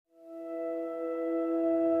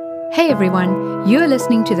Hey everyone, you're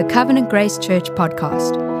listening to the Covenant Grace Church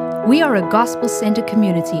podcast. We are a gospel-centered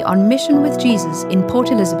community on mission with Jesus in Port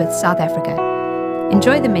Elizabeth, South Africa.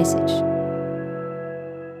 Enjoy the message.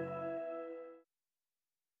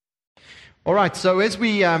 All right, so as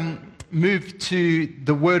we move to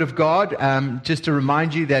the Word of God, just to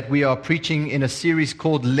remind you that we are preaching in a series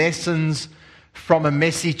called Lessons from a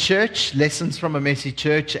Messy Church,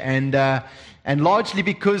 and largely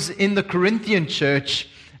because in the Corinthian church,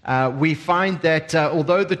 we find that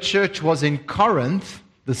although the church was in Corinth,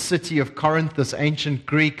 the city of Corinth, this ancient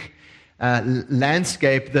Greek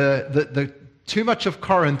landscape, the too much of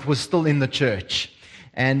Corinth was still in the church.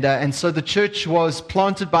 And so the church was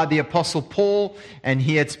planted by the Apostle Paul, and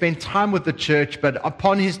he had spent time with the church, but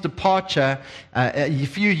upon his departure, a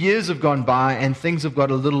few years have gone by, and things have got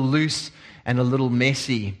a little loose and a little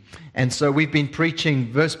messy. And so we've been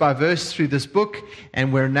preaching verse by verse through this book,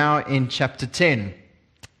 and we're now in chapter 10.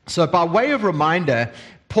 So by way of reminder,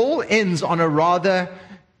 Paul ends on a rather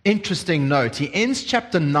interesting note. He ends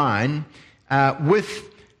chapter 9 with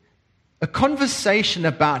a conversation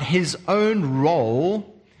about his own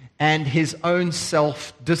role and his own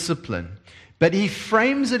self-discipline. But he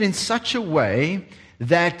frames it in such a way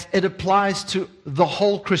that it applies to the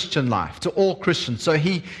whole Christian life, to all Christians. So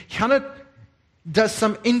he kind of does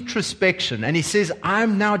some introspection, and he says,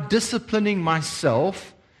 I'm now disciplining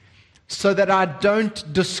myself so that I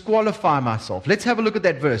don't disqualify myself. Let's have a look at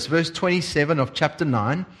that verse 27 of chapter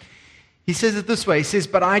 9. He says it this way, he says,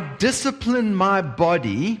 but I discipline my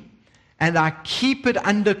body and I keep it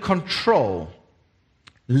under control,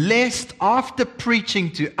 lest after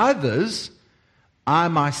preaching to others, I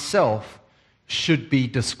myself should be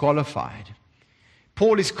disqualified.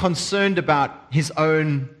 Paul is concerned about his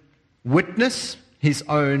own witness, his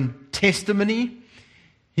own testimony.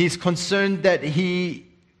 He's concerned that he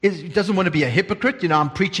doesn't want to be a hypocrite. I'm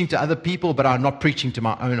preaching to other people, but I'm not preaching to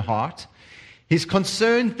my own heart. He's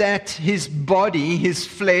concerned that his body, his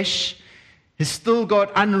flesh, has still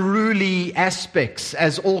got unruly aspects,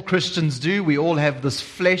 as all Christians do. We all have this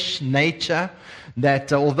flesh nature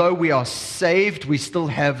that although we are saved, we still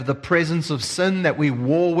have the presence of sin that we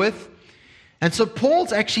war with. And so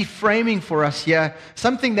Paul's actually framing for us here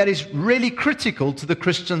something that is really critical to the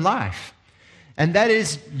Christian life. And that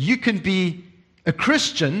is, you can be a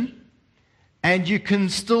Christian and you can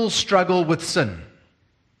still struggle with sin.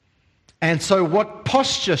 And so what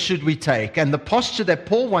posture should we take? And the posture that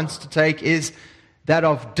Paul wants to take is that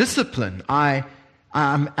of discipline. I'm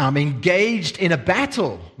engaged in a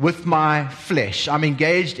battle with my flesh. I'm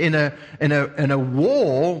engaged in a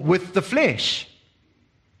war with the flesh.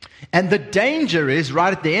 And the danger is,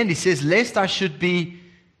 right at the end, he says, lest I should be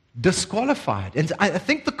disqualified. And I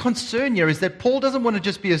think the concern here is that Paul doesn't want to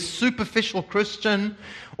just be a superficial Christian,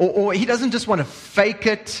 or he doesn't just want to fake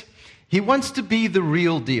it. He wants to be the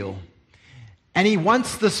real deal. And he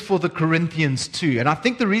wants this for the Corinthians too. And I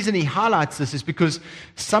think the reason he highlights this is because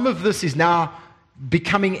some of this is now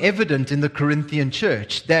becoming evident in the Corinthian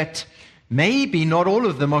church, that maybe not all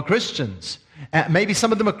of them are Christians. Maybe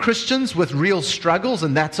some of them are Christians with real struggles,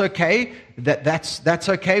 and that's okay. That's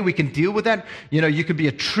okay. We can deal with that. You can be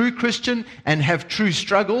a true Christian and have true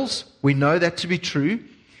struggles. We know that to be true.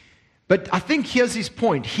 But I think here's his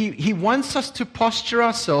point. He wants us to posture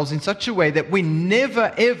ourselves in such a way that we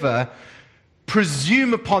never, ever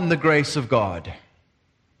presume upon the grace of God.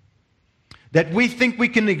 That we think we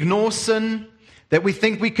can ignore sin, that we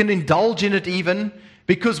think we can indulge in it even,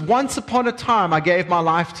 because once upon a time I gave my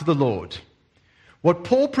life to the Lord. What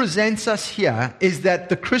Paul presents us here is that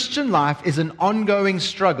the Christian life is an ongoing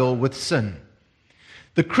struggle with sin.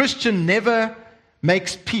 The Christian never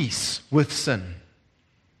makes peace with sin.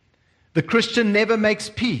 The Christian never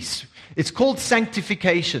makes peace. It's called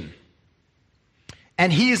sanctification.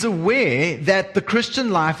 And he is aware that the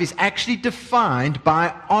Christian life is actually defined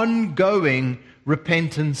by ongoing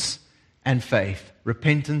repentance and faith.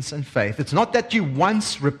 Repentance and faith. It's not that you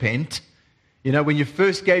once repent. When you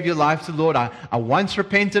first gave your life to the Lord, I once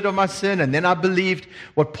repented of my sin and then I believed.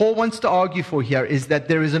 What Paul wants to argue for here is that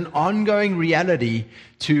there is an ongoing reality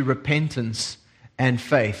to repentance and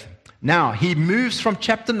faith. Now, he moves from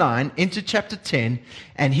chapter 9 into chapter 10,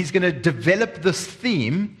 and he's going to develop this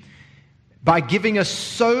theme by giving a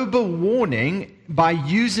sober warning, by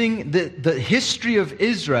using the history of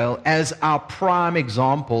Israel as our prime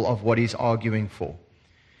example of what he's arguing for.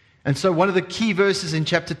 And so one of the key verses in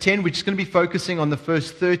chapter 10, we're just going to be focusing on the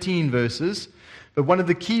first 13 verses, but one of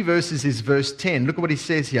the key verses is verse 10. Look at what he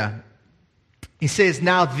says here. He says,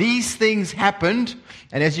 now these things happened,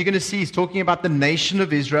 and as you're going to see, he's talking about the nation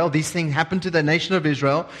of Israel. These things happened to the nation of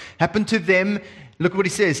Israel, happened to them, look what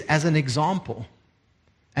he says, as an example.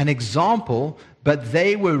 an example, but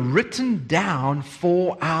they were written down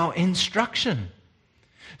for our instruction.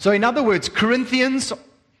 So in other words, Corinthians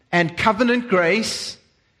and covenant grace,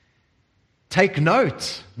 take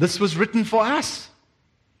note. This was written for us.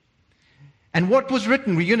 And what was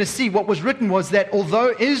written, we're going to see, what was written was that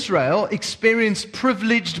although Israel experienced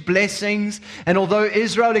privileged blessings, and although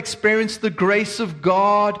Israel experienced the grace of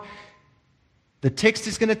God, the text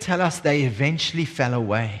is going to tell us they eventually fell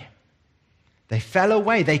away. They fell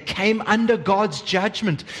away. They came under God's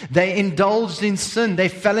judgment. They indulged in sin. They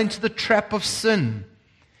fell into the trap of sin.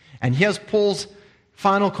 And here's Paul's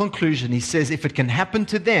final conclusion. He says, if it can happen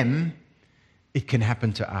to them, it can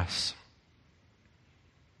happen to us.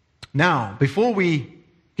 Now, before we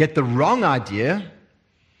get the wrong idea,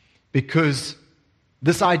 because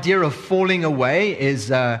this idea of falling away is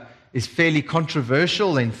fairly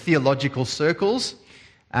controversial in theological circles,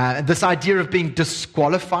 this idea of being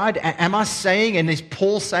disqualified, am I saying, and is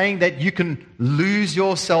Paul saying that you can lose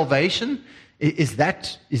your salvation? Is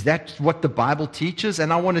that what the Bible teaches?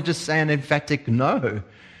 And I want to just say an emphatic no.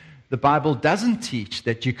 The Bible doesn't teach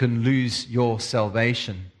that you can lose your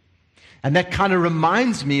salvation. And that kind of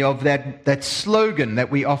reminds me of that slogan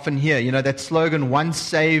that we often hear, that slogan, once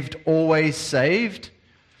saved, always saved.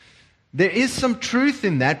 There is some truth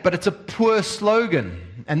in that, but it's a poor slogan.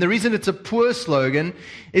 And the reason it's a poor slogan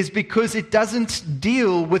is because it doesn't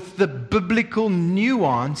deal with the biblical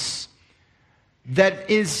nuance that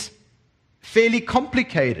is fairly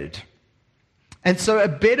complicated. And so a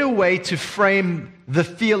better way to frame the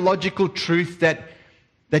theological truth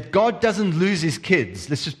that God doesn't lose his kids,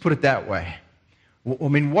 let's just put it that way. I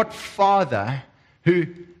mean, what father who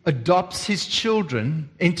adopts his children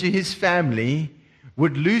into his family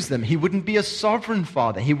would lose them? He wouldn't be a sovereign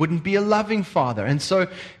father. He wouldn't be a loving father. And so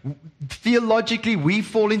theologically, we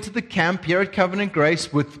fall into the camp here at Covenant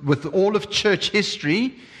Grace with all of church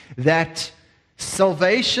history that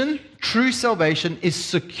salvation, true salvation, is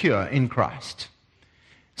secure in Christ.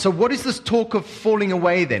 So what is this talk of falling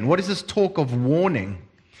away then? What is this talk of warning?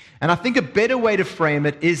 And I think a better way to frame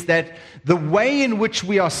it is that the way in which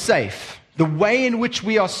we are safe, the way in which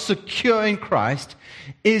we are secure in Christ,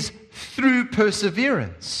 is through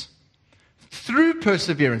perseverance. Through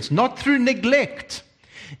perseverance, not through neglect.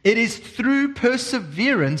 It is through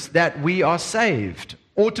perseverance that we are saved.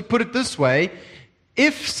 Or to put it this way,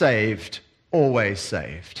 if saved, always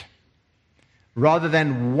saved. Rather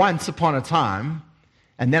than once upon a time,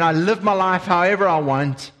 and then I live my life however I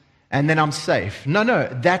want, and then I'm safe. No,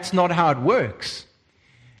 that's not how it works.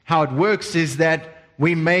 How it works is that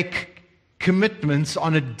we make commitments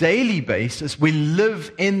on a daily basis. We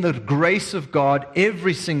live in the grace of God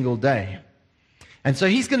every single day. And so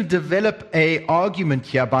he's going to develop an argument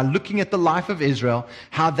here by looking at the life of Israel,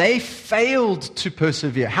 how they failed to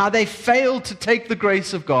persevere, how they failed to take the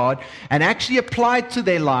grace of God and actually apply it to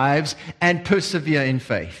their lives and persevere in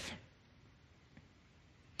faith.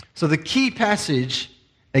 So the key passage,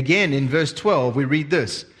 again in verse 12, we read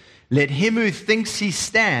this: "Let him who thinks he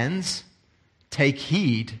stands take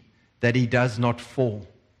heed that he does not fall."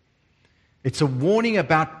 It's a warning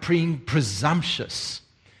about being presumptuous,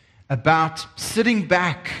 about sitting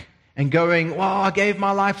back and going, well, I gave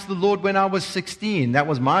my life to the Lord when I was 16. That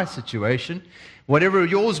was my situation. Whatever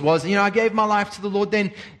yours was, I gave my life to the Lord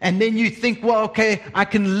then. And then you think, well, okay, I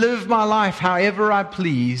can live my life however I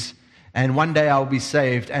please, and one day I'll be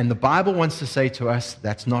saved. And the Bible wants to say to us,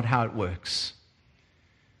 that's not how it works.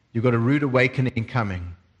 You've got a rude awakening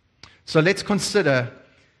coming. So let's consider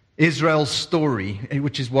Israel's story,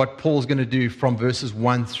 which is what Paul's going to do from verses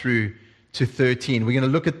 1 through to 13. We're going to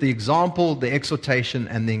look at the example, the exhortation,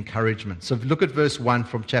 and the encouragement. So look at verse 1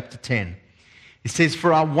 from chapter 10. It says,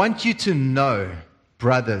 "For I want you to know,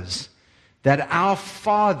 brothers, that our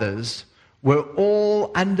fathers were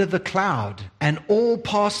all under the cloud, and all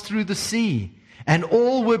passed through the sea, and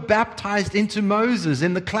all were baptized into Moses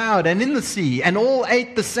in the cloud and in the sea, and all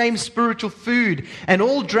ate the same spiritual food, and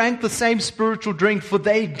all drank the same spiritual drink, for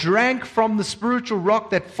they drank from the spiritual rock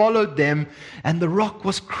that followed them, and the rock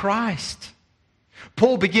was Christ."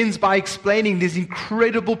 Paul begins by explaining these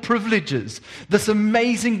incredible privileges, this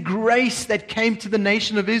amazing grace that came to the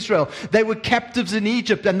nation of Israel. They were captives in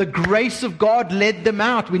Egypt, and the grace of God led them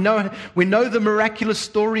out. We know the miraculous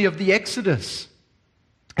story of the Exodus.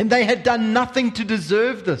 And they had done nothing to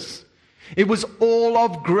deserve this. It was all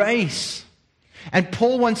of grace. And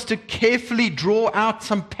Paul wants to carefully draw out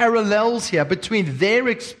some parallels here between their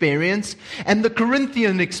experience and the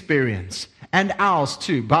Corinthian experience, and ours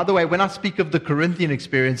too. By the way, when I speak of the Corinthian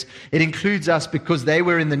experience, it includes us because they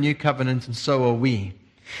were in the new covenant and so are we.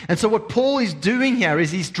 And so what Paul is doing here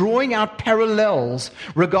is he's drawing out parallels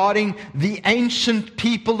regarding the ancient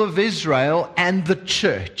people of Israel and the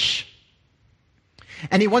church.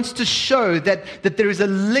 And he wants to show that there is a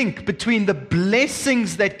link between the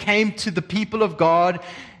blessings that came to the people of God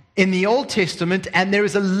in the Old Testament, and there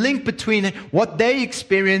is a link between what they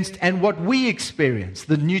experienced and what we experience,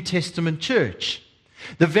 the New Testament church.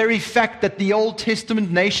 The very fact that the Old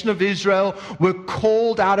Testament nation of Israel were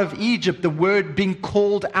called out of Egypt, the word being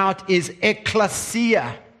called out is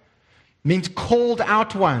ekklesia, means called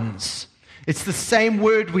out ones. It's the same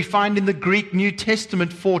word we find in the Greek New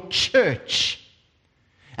Testament for church.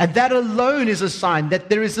 And that alone is a sign that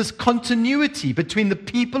there is this continuity between the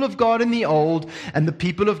people of God in the old and the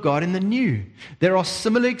people of God in the new. There are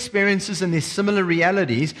similar experiences and there's similar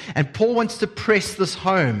realities, and Paul wants to press this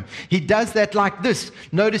home. He does that like this.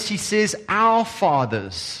 Notice he says, our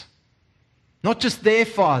fathers, not just their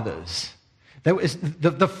fathers. That was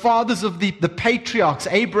the fathers of the patriarchs,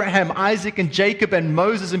 Abraham, Isaac, and Jacob, and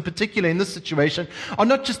Moses in particular in this situation, are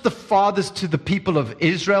not just the fathers to the people of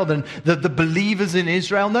Israel, the believers in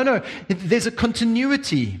Israel. No, there's a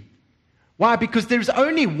continuity. Why? Because there's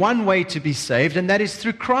only one way to be saved, and that is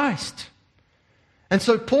through Christ. And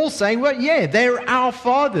so Paul's saying, well, yeah, they're our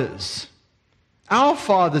fathers. Our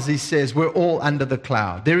fathers, he says, were all under the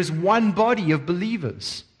cloud. There is one body of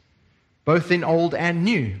believers, both in old and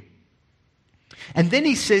new. And then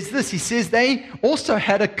he says this, he says they also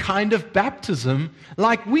had a kind of baptism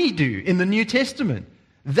like we do in the New Testament.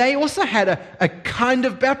 They also had a kind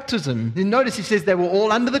of baptism. You notice he says they were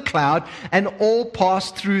all under the cloud and all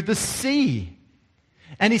passed through the sea.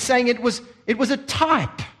 And he's saying it was a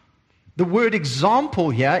type. The word example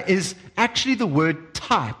here is actually the word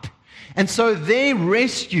type. And so their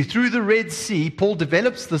rescue through the Red Sea, Paul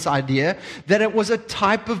develops this idea that it was a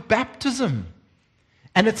type of baptism.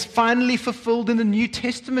 And it's finally fulfilled in the New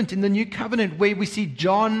Testament, in the New Covenant, where we see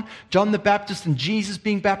John the Baptist and Jesus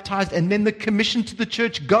being baptized, and then the commission to the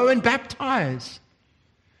church, go and baptize.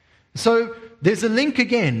 So there's a link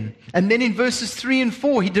again. And then in verses 3 and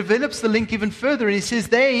 4, he develops the link even further, and he says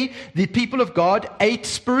they, the people of God, ate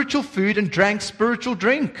spiritual food and drank spiritual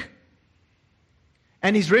drink.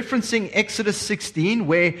 And he's referencing Exodus 16,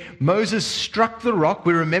 where Moses struck the rock.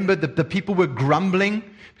 We remember that the people were grumbling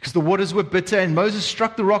because the waters were bitter, and Moses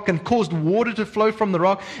struck the rock and caused water to flow from the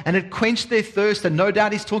rock, and it quenched their thirst. And no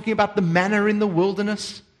doubt he's talking about the manna in the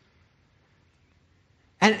wilderness.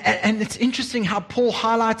 And it's interesting how Paul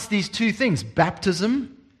highlights these two things,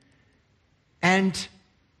 baptism and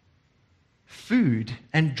food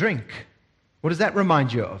and drink. What does that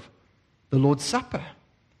remind you of? The Lord's Supper.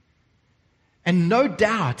 And no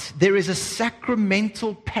doubt there is a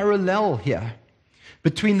sacramental parallel here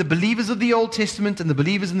between the believers of the Old Testament and the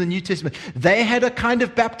believers in the New Testament. They had a kind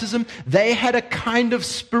of baptism. They had a kind of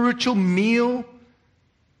spiritual meal,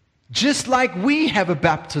 just like we have a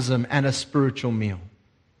baptism and a spiritual meal.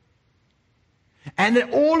 And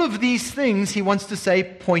all of these things, he wants to say,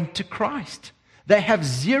 point to Christ. They have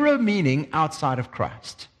zero meaning outside of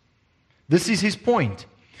Christ. This is his point.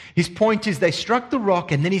 His point is they struck the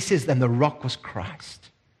rock, and then he says, then the rock was Christ.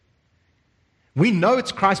 We know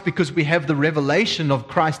it's Christ because we have the revelation of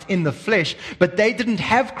Christ in the flesh, but they didn't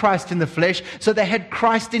have Christ in the flesh, so they had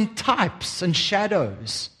Christ in types and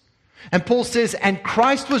shadows. And Paul says, and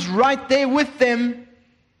Christ was right there with them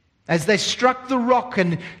as they struck the rock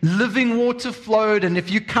and living water flowed. And if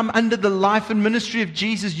you come under the life and ministry of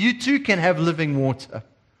Jesus, you too can have living water.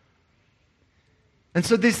 And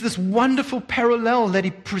so there's this wonderful parallel that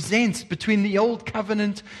he presents between the Old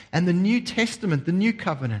Covenant and the New Testament, the New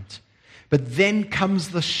Covenant. But then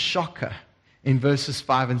comes the shocker in verses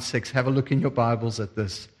 5 and 6. Have a look in your Bibles at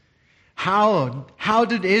this. How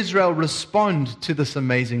did Israel respond to this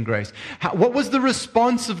amazing grace? What was the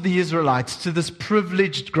response of the Israelites to this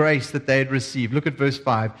privileged grace that they had received? Look at verse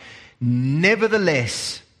 5.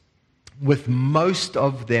 Nevertheless, with most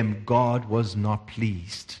of them, God was not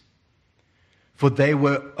pleased, for they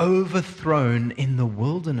were overthrown in the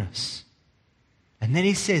wilderness. And then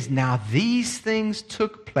he says, now these things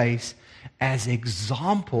took place as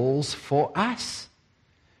examples for us,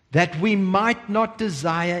 that we might not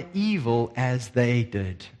desire evil as they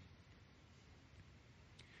did.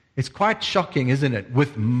 It's quite shocking, isn't it?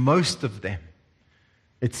 With most of them,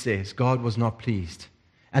 it says, God was not pleased.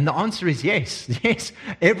 And the answer is yes. Yes,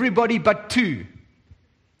 everybody but two.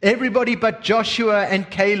 Everybody but Joshua and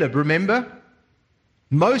Caleb, remember?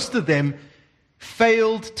 Most of them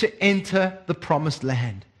failed to enter the promised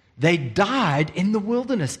land. They died in the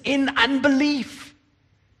wilderness, in unbelief.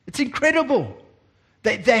 It's incredible.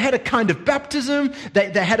 They had a kind of baptism,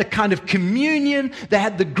 they had a kind of communion, they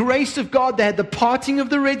had the grace of God, they had the parting of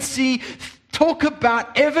the Red Sea. Talk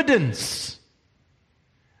about evidence.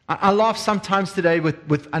 I laugh sometimes today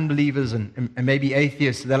with unbelievers and maybe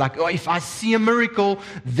atheists. They're like, oh, if I see a miracle,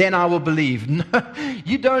 then I will believe. No,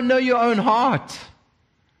 you don't know your own heart.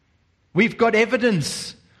 We've got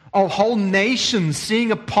evidence of whole nations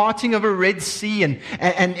seeing a parting of a Red Sea and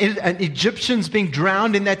Egyptians being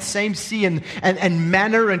drowned in that same sea and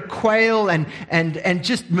manna and quail and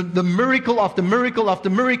just the miracle after miracle after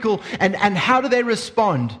miracle. And how do they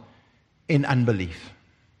respond? In unbelief.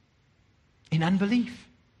 In unbelief.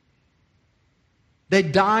 They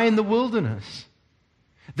die in the wilderness.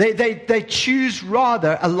 They choose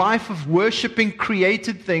rather a life of worshiping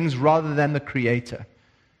created things rather than the Creator.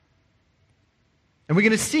 And we're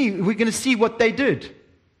going to see what they did.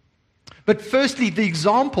 But firstly, the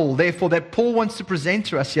example, therefore, that Paul wants to present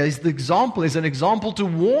to us here is an example to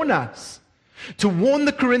warn us, to warn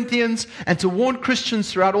the Corinthians and to warn Christians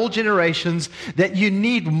throughout all generations that you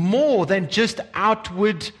need more than just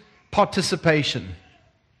outward participation.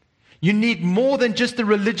 You need more than just a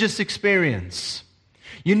religious experience.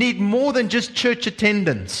 You need more than just church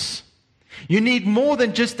attendance. You need more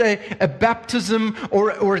than just a baptism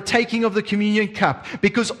or a taking of the communion cup,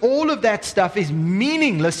 because all of that stuff is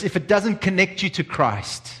meaningless if it doesn't connect you to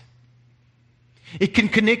Christ. It can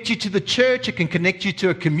connect you to the church, it can connect you to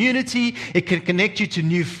a community, it can connect you to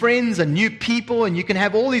new friends and new people, and you can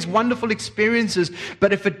have all these wonderful experiences,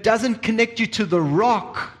 but if it doesn't connect you to the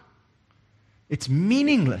rock, it's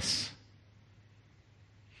meaningless.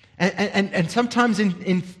 And sometimes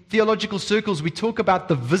in theological circles, we talk about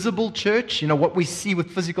the visible church, what we see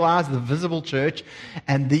with physical eyes, the visible church,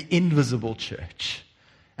 and the invisible church.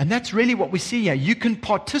 And that's really what we see here. You can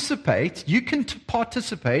participate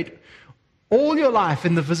all your life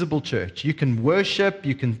in the visible church. You can worship,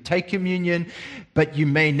 you can take communion, but you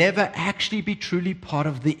may never actually be truly part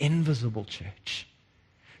of the invisible church.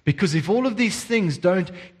 Because if all of these things don't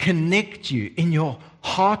connect you in your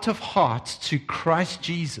heart of hearts to Christ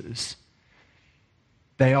Jesus,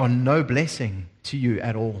 they are no blessing to you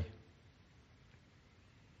at all.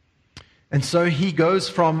 And so he goes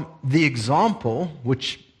from the example,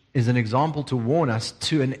 which is an example to warn us,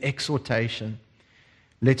 to an exhortation.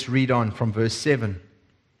 Let's read on from verse 7.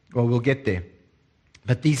 Well, we'll get there.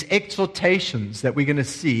 But these exhortations that we're going to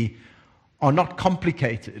see are not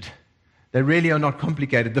complicated. They really are not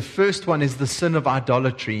complicated. The first one is the sin of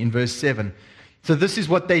idolatry in verse 7. So this is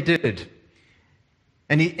what they did.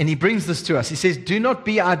 And he brings this to us. He says, do not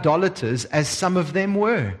be idolaters as some of them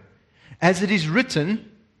were. As it is written,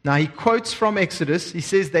 now he quotes from Exodus, he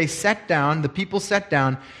says the people sat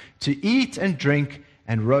down to eat and drink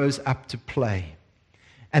and rose up to play.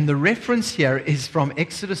 And the reference here is from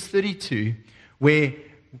Exodus 32, where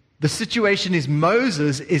the situation is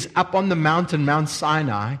Moses is up on the mountain, Mount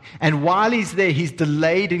Sinai, and while he's there, he's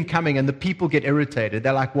delayed in coming, and the people get irritated.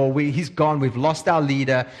 They're like, well, he's gone, we've lost our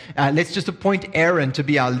leader, let's just appoint Aaron to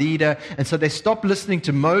be our leader. And so they stop listening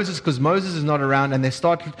to Moses because Moses is not around, and they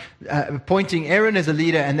start appointing Aaron as a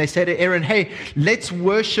leader, and they say to Aaron, hey, let's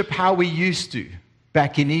worship how we used to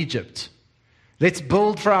back in Egypt. Let's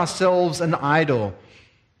build for ourselves an idol.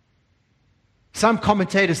 Some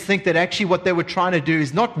commentators think that actually what they were trying to do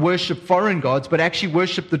is not worship foreign gods, but actually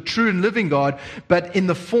worship the true and living God, but in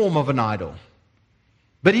the form of an idol.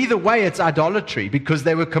 But either way, it's idolatry because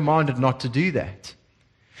they were commanded not to do that.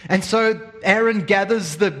 And so Aaron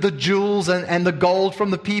gathers the jewels and the gold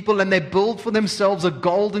from the people, and they build for themselves a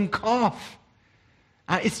golden calf.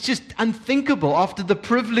 It's just unthinkable after the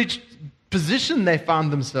privileged position they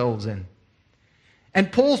found themselves in. And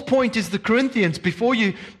Paul's point is the Corinthians, before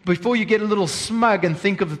you get a little smug and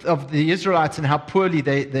think of the Israelites and how poorly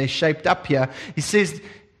they're shaped up here, he says,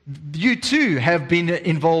 you too have been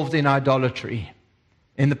involved in idolatry.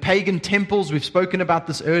 In the pagan temples, we've spoken about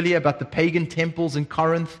this earlier, about the pagan temples in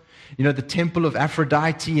Corinth, the temple of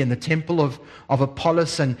Aphrodite and the temple of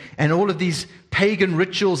Apollos and all of these pagan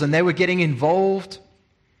rituals, and they were getting involved.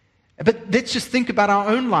 But let's just think about our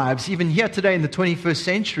own lives, even here today in the 21st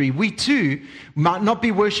century. We too might not be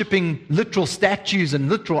worshiping literal statues and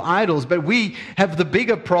literal idols, but we have the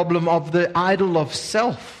bigger problem of the idol of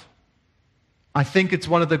self. I think it's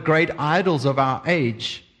one of the great idols of our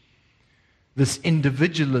age. This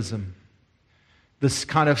individualism, this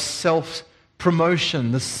kind of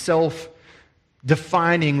self-promotion, this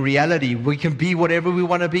self-defining reality. We can be whatever we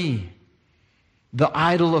want to be. The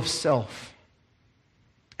idol of self.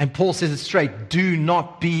 And Paul says it straight, do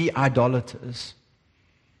not be idolaters.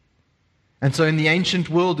 And so in the ancient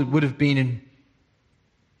world, it would have been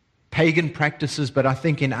pagan practices, but I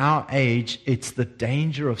think in our age, it's the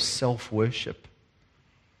danger of self-worship.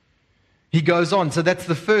 He goes on, so that's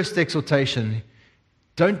the first exhortation.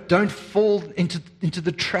 Don't fall into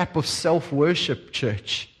the trap of self-worship,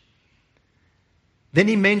 church. Then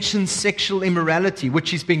he mentions sexual immorality,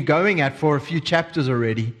 which he's been going at for a few chapters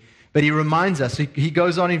already. But he reminds us, he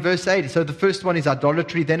goes on in verse 8. So the first one is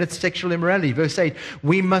idolatry, then it's sexual immorality. Verse 8,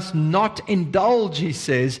 we must not indulge, he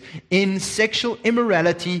says, in sexual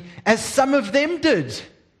immorality as some of them did.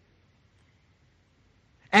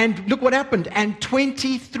 And look what happened. And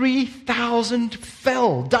 23,000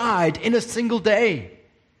 died in a single day.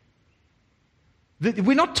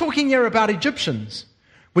 We're not talking here about Egyptians.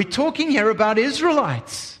 We're talking here about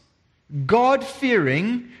Israelites.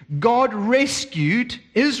 God-fearing, God-rescued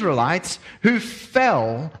Israelites who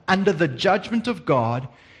fell under the judgment of God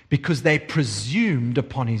because they presumed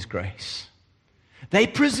upon His grace. They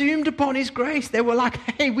presumed upon His grace. They were like,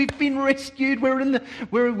 hey, we've been rescued.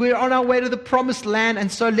 We're on our way to the promised land.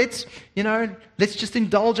 And so let's just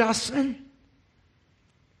indulge our sin.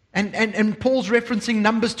 And Paul's referencing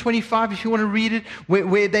Numbers 25, if you want to read it,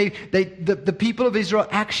 where the people of Israel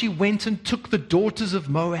actually went and took the daughters of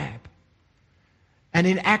Moab. And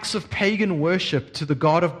in acts of pagan worship to the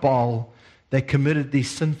god of Baal, they committed these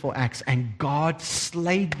sinful acts. And God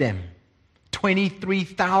slayed them.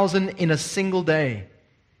 23,000 in a single day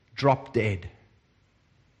dropped dead.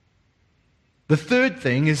 The third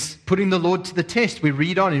thing is putting the Lord to the test. We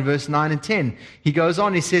read on in verse 9 and 10. He goes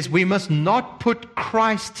on, he says, we must not put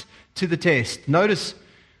Christ to the test. Notice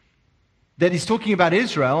that he's talking about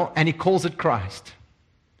Israel and he calls it Christ.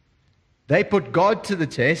 They put God to the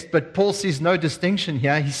test, but Paul sees no distinction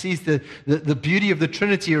here. He sees the beauty of the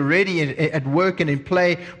Trinity already at work and in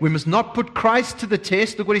play. We must not put Christ to the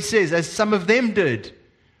test. Look what he says, as some of them did.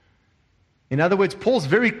 In other words, Paul's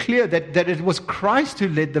very clear that it was Christ who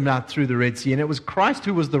led them out through the Red Sea, and it was Christ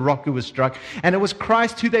who was the rock who was struck, and it was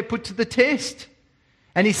Christ who they put to the test.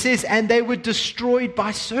 And he says, and they were destroyed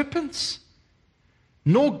by serpents.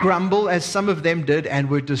 Nor grumble as some of them did and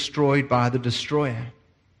were destroyed by the destroyer.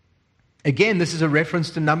 Again, this is a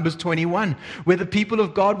reference to Numbers 21, where the people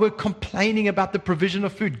of God were complaining about the provision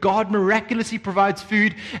of food. God miraculously provides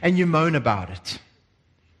food, and you moan about it.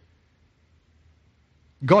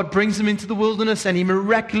 God brings them into the wilderness, and He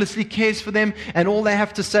miraculously cares for them, and all they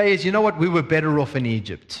have to say is, you know what, we were better off in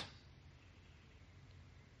Egypt.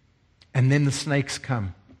 And then the snakes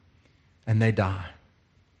come, and they die.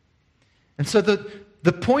 And so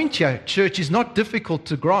the point here, church, is not difficult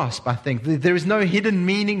to grasp, I think. There is no hidden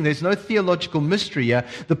meaning. There's no theological mystery here.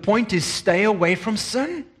 The point is stay away from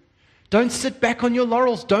sin. Don't sit back on your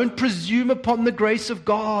laurels. Don't presume upon the grace of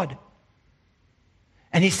God.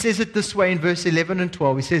 And he says it this way in verse 11 and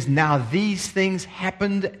 12. He says, now these things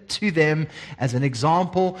happened to them as an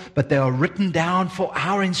example, but they are written down for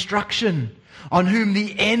our instruction, on whom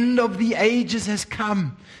the end of the ages has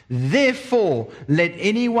come. Therefore, let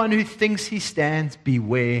anyone who thinks he stands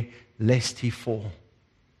beware lest he fall.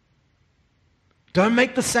 Don't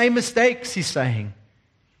make the same mistakes, he's saying.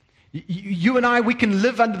 You and I, we can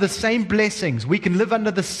live under the same blessings. We can live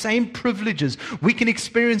under the same privileges. We can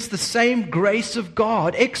experience the same grace of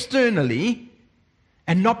God externally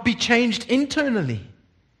and not be changed internally.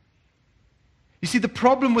 You see, the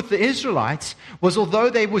problem with the Israelites was although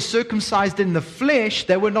they were circumcised in the flesh,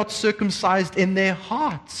 they were not circumcised in their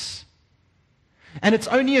hearts. And it's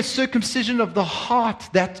only a circumcision of the heart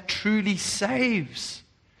that truly saves.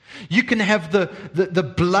 You can have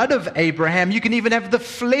the blood of Abraham, you can even have the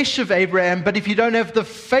flesh of Abraham, but if you don't have the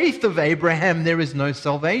faith of Abraham, there is no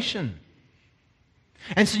salvation.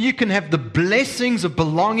 And so you can have the blessings of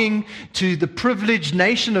belonging to the privileged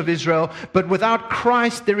nation of Israel, but without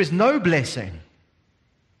Christ, there is no blessing.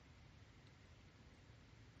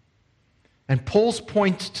 And Paul's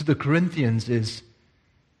point to the Corinthians is,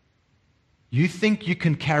 you think you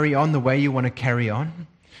can carry on the way you want to carry on?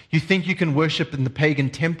 You think you can worship in the pagan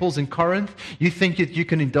temples in Corinth? You think that you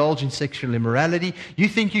can indulge in sexual immorality? You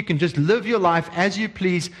think you can just live your life as you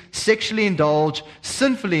please, sexually indulge,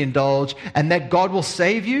 sinfully indulge, and that God will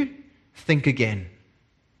save you? Think again.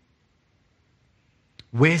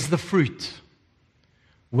 Where's the fruit?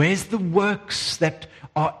 Where's the works that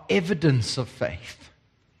are evidence of faith?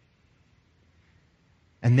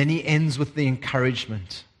 And then he ends with the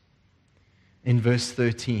encouragement in verse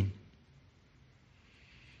 13.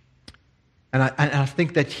 And I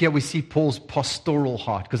think that here we see Paul's pastoral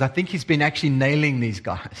heart, because I think he's been actually nailing these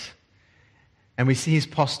guys. And we see his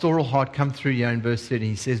pastoral heart come through here in verse 13.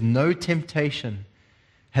 He says, no temptation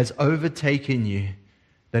has overtaken you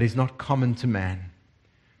that is not common to man.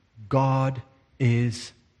 God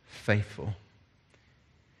is faithful.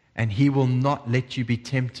 and He will not let you be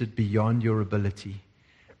tempted beyond your ability.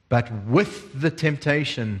 But with the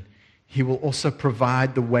temptation, He will also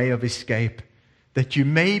provide the way of escape, that you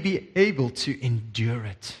may be able to endure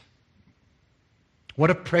it. What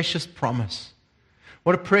a precious promise.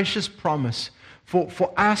 What a precious promise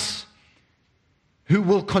for us who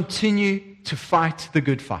will continue to fight the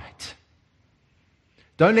good fight.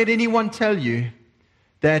 Don't let anyone tell you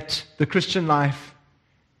that the Christian life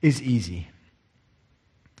is easy.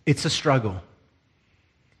 It's a struggle,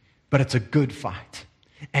 but it's a good fight.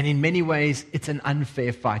 And in many ways, it's an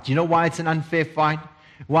unfair fight. You know why it's an unfair fight?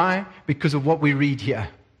 Why? Because of what we read here.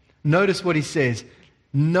 Notice what he says.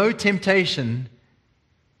 No temptation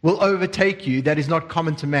will overtake you that is not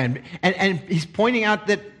common to man. And he's pointing out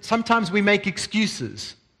that sometimes we make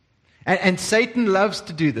excuses. And Satan loves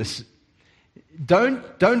to do this.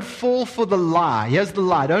 Don't fall for the lie. Here's the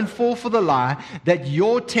lie. Don't fall for the lie that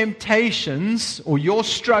your temptations or your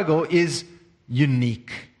struggle is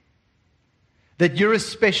unique. That you're a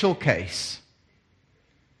special case.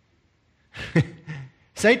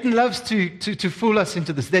 Satan loves to fool us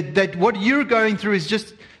into this. That what you're going through is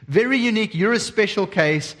just very unique. You're a special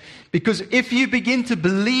case. Because if you begin to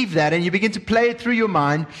believe that and you begin to play it through your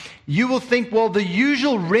mind, you will think, well, the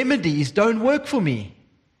usual remedies don't work for me.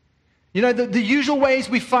 You know, the usual ways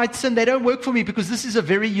we fight sin, they don't work for me because this is a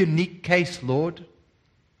very unique case, Lord.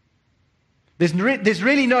 There's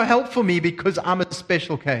really no help for me because I'm a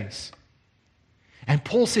special case. And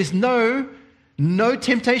Paul says, no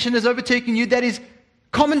temptation has overtaken you that is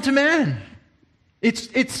common to man.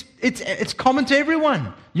 It's common to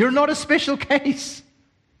everyone. You're not a special case.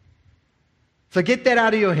 So get that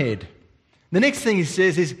out of your head. The next thing he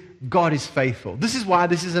says is, God is faithful. This is why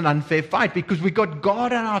this is an unfair fight, because we got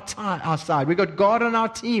God on our side. We got God on our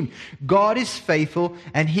team. God is faithful,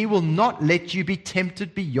 and He will not let you be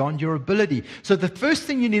tempted beyond your ability. So the first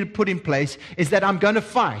thing you need to put in place is that I'm going to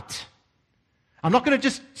fight. I'm not going to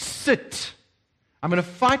just sit. I'm going to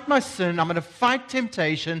fight my sin. I'm going to fight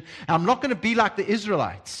temptation. And I'm not going to be like the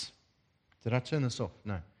Israelites. Did I turn this off?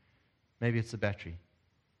 No. Maybe it's the battery.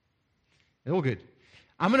 All good.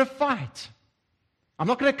 I'm going to fight. I'm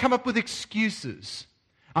not going to come up with excuses.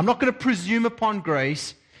 I'm not going to presume upon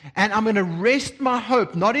grace. And I'm going to rest my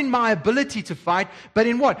hope, not in my ability to fight, but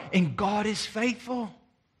in what? In God is faithful.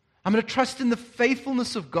 I'm going to trust in the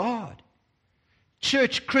faithfulness of God.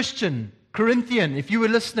 Church, Christian, Corinthian, if you were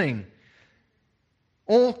listening,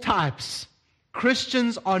 all types,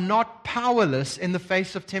 Christians are not powerless in the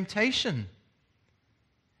face of temptation.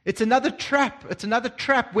 It's another trap. It's another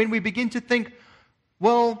trap when we begin to think,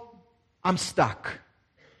 well, I'm stuck.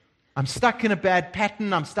 I'm stuck in a bad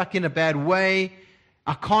pattern. I'm stuck in a bad way.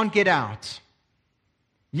 I can't get out.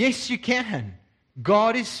 Yes, you can.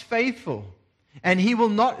 God is faithful, and He will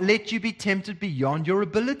not let you be tempted beyond your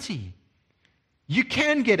ability. You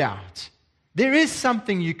can get out. There is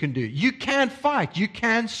something you can do. You can fight. You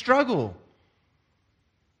can struggle.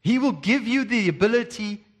 He will give you the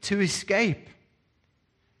ability to escape.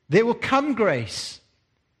 There will come grace.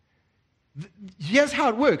 Here's how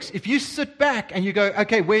it works. If you sit back and you go,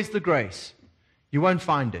 okay, where's the grace? You won't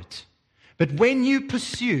find it. But when you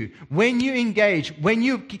pursue, when you engage, when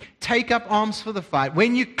you take up arms for the fight,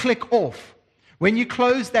 when you click off, when you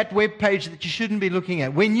close that web page that you shouldn't be looking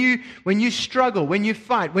at, when you struggle, when you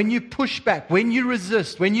fight, when you push back, when you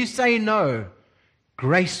resist, when you say no,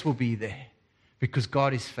 grace will be there because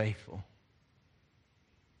God is faithful.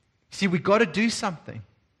 See, we've got to do something.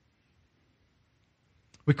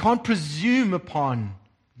 We can't presume upon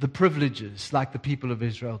the privileges like the people of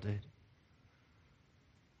Israel did.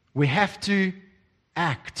 We have to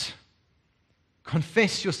act.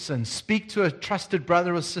 Confess your sins. Speak to a trusted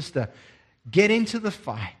brother or sister. Get into the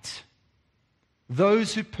fight.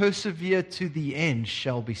 Those who persevere to the end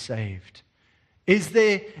shall be saved. Is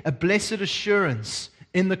there a blessed assurance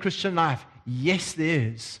in the Christian life? Yes, there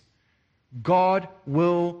is. God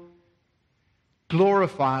will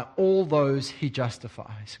glorify all those He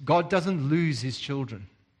justifies. God doesn't lose His children.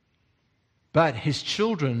 But His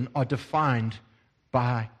children are defined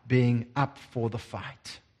by being up for the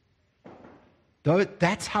fight.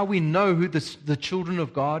 That's how we know who the children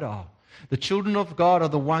of God are. The children of God are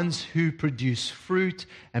the ones who produce fruit,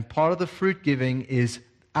 and part of the fruit giving is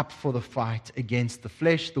up for the fight against the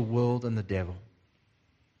flesh, the world, and the devil.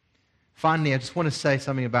 Finally, I just want to say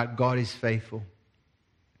something about God is faithful.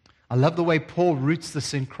 I love the way Paul roots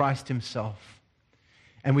this in Christ Himself.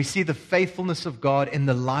 And we see the faithfulness of God in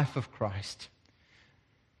the life of Christ,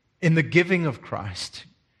 in the giving of Christ.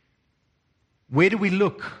 Where do we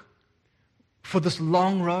look? for this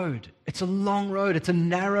long road. It's a long road. It's a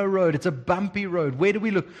narrow road. It's a bumpy road. Where do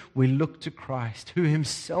we look? We look to Christ, who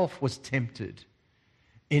himself was tempted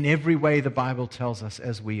in every way the Bible tells us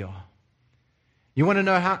as we are. You want to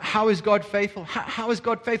know how is God faithful? How is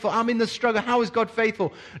God faithful? I'm in the struggle. How is God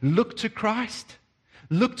faithful? Look to Christ.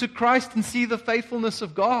 Look to Christ and see the faithfulness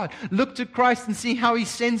of God. Look to Christ and see how he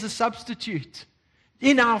sends a substitute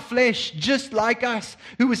in our flesh, just like us,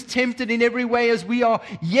 who was tempted in every way as we are,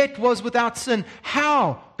 yet was without sin.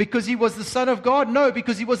 How? Because he was the Son of God? No,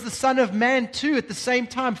 because he was the Son of Man too at the same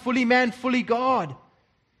time, fully man, fully God.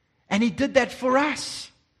 And he did that for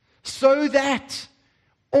us, so that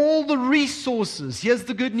all the resources, here's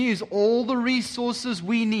the good news, all the resources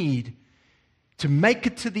we need to make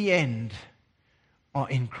it to the end are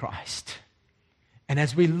in Christ. And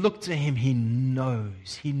as we look to him, he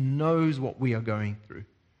knows what we are going through.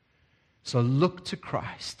 So look to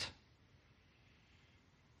Christ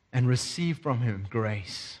and receive from him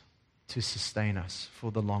grace to sustain us for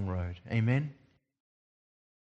the long road. Amen.